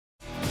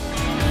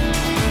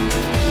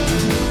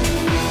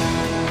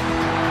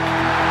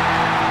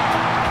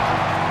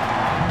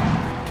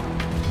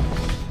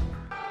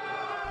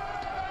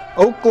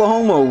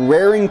Oklahoma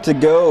raring to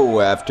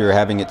go after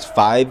having its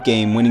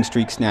 5-game winning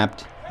streak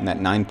snapped in that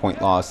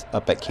 9-point loss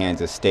up at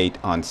Kansas State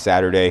on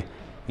Saturday.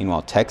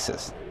 Meanwhile,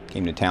 Texas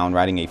came to town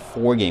riding a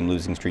 4-game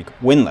losing streak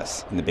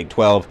winless in the Big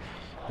 12.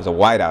 It was a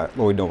whiteout at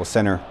Lloyd Noble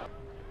Center.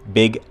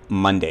 Big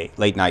Monday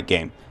late night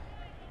game.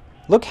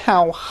 Look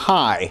how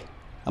high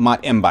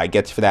Amat Mbai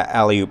gets for that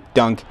alley-oop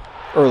dunk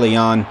early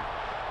on.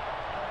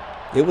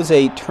 It was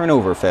a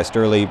turnover fest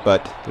early,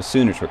 but the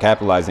Sooners were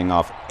capitalizing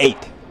off 8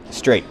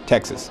 straight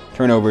Texas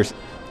turnovers.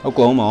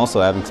 Oklahoma also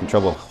having some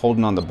trouble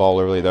holding on the ball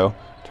early, though,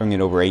 turning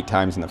it over 8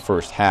 times in the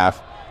first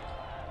half.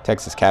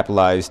 Texas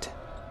capitalized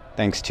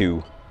thanks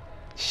to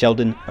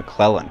Sheldon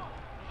McClellan.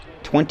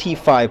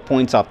 25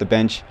 points off the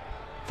bench,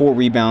 4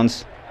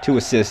 rebounds, 2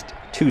 assists,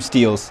 2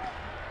 steals.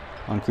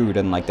 Ron Kruger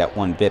doesn't like that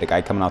one bit. A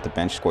guy coming off the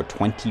bench scored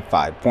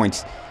 25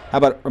 points. How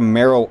about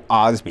Romero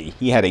Osby?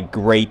 He had a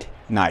great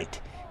night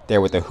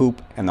there with the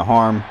hoop and the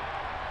harm.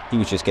 He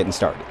was just getting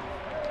started.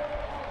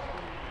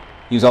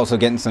 He was also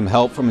getting some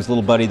help from his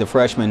little buddy, the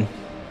freshman,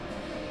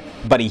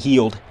 Buddy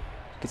Hield.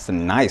 Gets a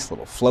nice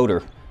little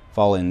floater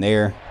fall in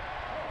there.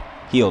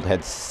 Hield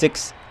had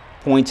 6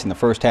 points in the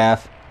first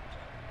half.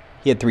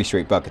 He had 3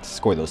 straight buckets to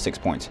score those 6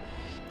 points.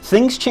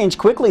 Things changed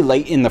quickly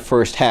late in the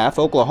first half.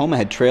 Oklahoma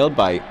had trailed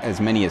by as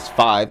many as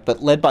 5,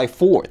 but led by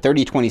 4,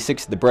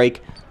 30-26 at the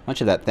break. Much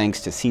of that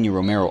thanks to senior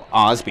Romero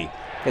Osby.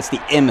 That's the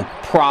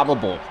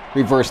improbable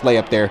reverse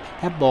layup there.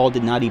 That ball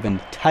did not even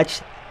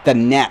touch the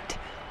net.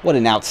 What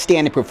an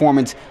outstanding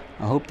performance.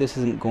 I hope this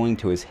isn't going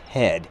to his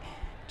head.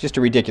 Just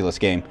a ridiculous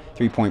game.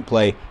 3-point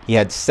play. He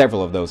had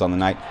several of those on the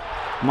night.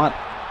 Amat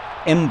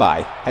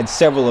Mbai had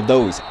several of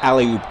those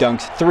alley-oop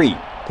dunks, 3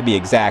 to be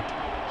exact.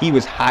 He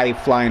was high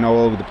flying all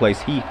over the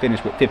place. He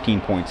finished with 15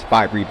 points,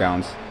 5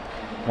 rebounds,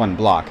 1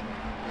 block.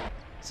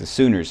 As the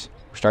Sooners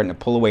were starting to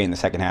pull away in the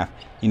second half.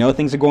 You know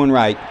things are going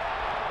right.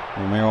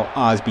 Romero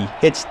Osby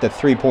hits the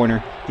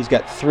 3-pointer. He's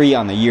got 3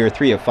 on the year,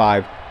 3 of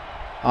 5.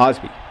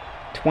 Osby,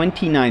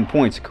 29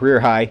 points, career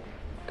high.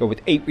 Go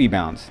with 8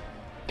 rebounds,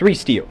 3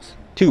 steals,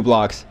 2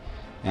 blocks.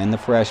 And the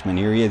freshman,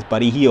 here he is,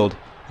 Buddy Hield.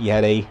 He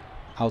had a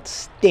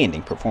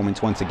outstanding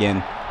performance once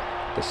again.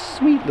 The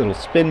sweet little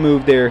spin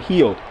move there.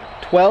 Hield,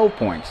 12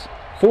 points,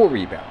 4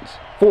 rebounds,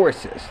 4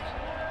 assists,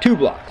 2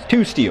 blocks,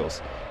 2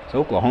 steals. So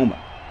Oklahoma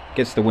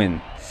gets the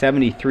win,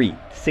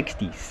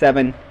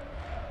 73-67,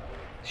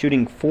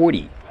 shooting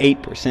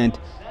 48%.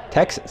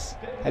 Texas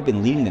had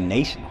been leading the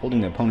nation,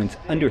 holding their opponents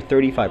under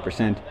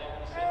 35%.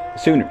 The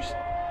Sooners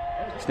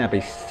snap a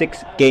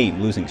 6-game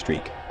losing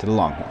streak to the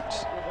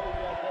Longhorns.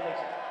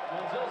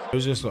 It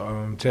was just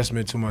a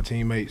testament to my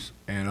teammates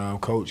and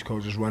coach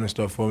was running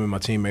stuff for me. My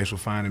teammates were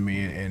finding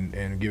me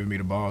and giving me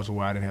the ball, so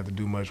I didn't have to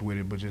do much with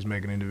it, but just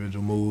make an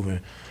individual move.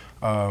 And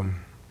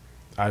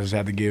I just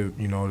had to give,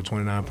 the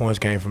 29 points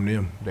came from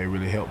them. They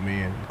really helped me,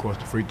 and of course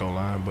the free throw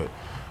line. But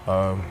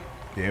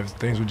yeah,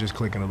 things were just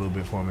clicking a little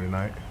bit for me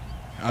tonight.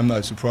 I'm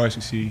not surprised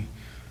to see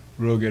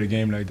Ro get a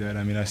game like that.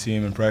 I mean, I see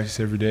him in practice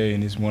every day,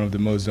 and he's one of the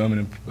most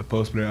dominant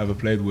post players I've ever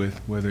played with,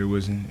 whether it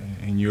was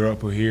in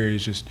Europe or here.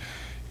 He's just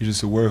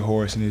a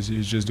workhorse, and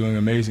he's just doing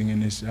amazing.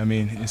 And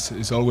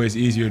it's always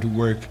easier to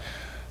work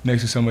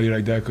next to somebody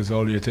like that because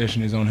all the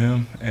attention is on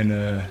him, and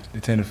they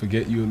tend to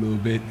forget you a little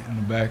bit in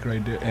the back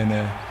right there. And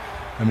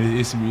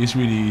it's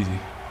really easy,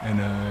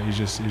 and he's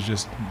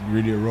just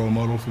really a role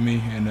model for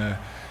me. And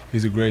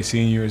he's a great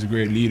senior, he's a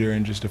great leader,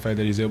 and just the fact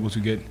that he's able to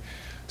get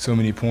so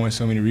many points,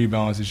 so many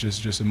rebounds is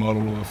just a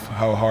model of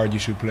how hard you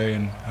should play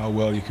and how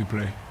well you could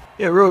play.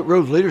 Yeah,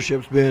 Ro's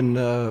leadership's been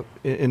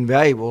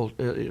invaluable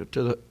to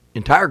the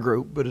entire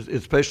group, but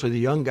especially the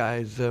young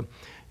guys.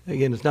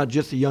 Again, it's not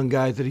just the young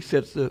guys that he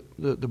sets the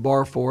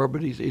bar for,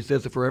 but he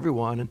sets it for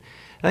everyone. And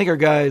I think our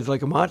guys,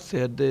 like Amat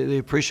said, they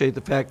appreciate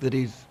the fact that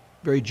he's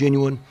very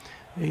genuine.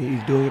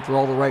 He's doing it for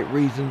all the right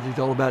reasons. He's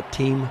all about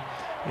team,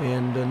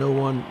 and no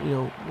one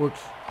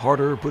works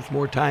harder or puts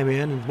more time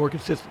in and is more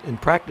consistent in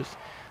practice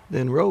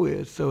than Ro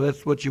is. So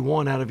that's what you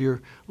want out of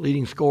your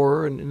leading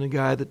scorer and the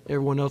guy that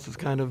everyone else is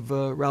kind of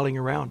rallying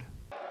around.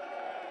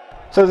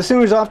 So the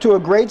Sooners off to a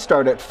great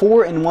start at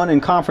 4-1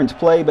 in conference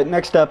play, but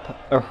next up,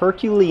 a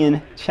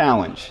Herculean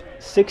challenge.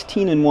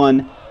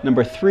 16-1,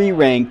 number 3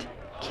 ranked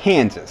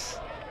Kansas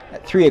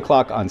at 3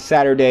 o'clock on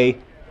Saturday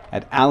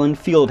at Allen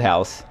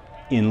Fieldhouse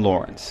in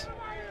Lawrence.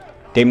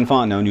 Damon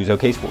Fontenot, News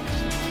OK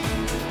Sports.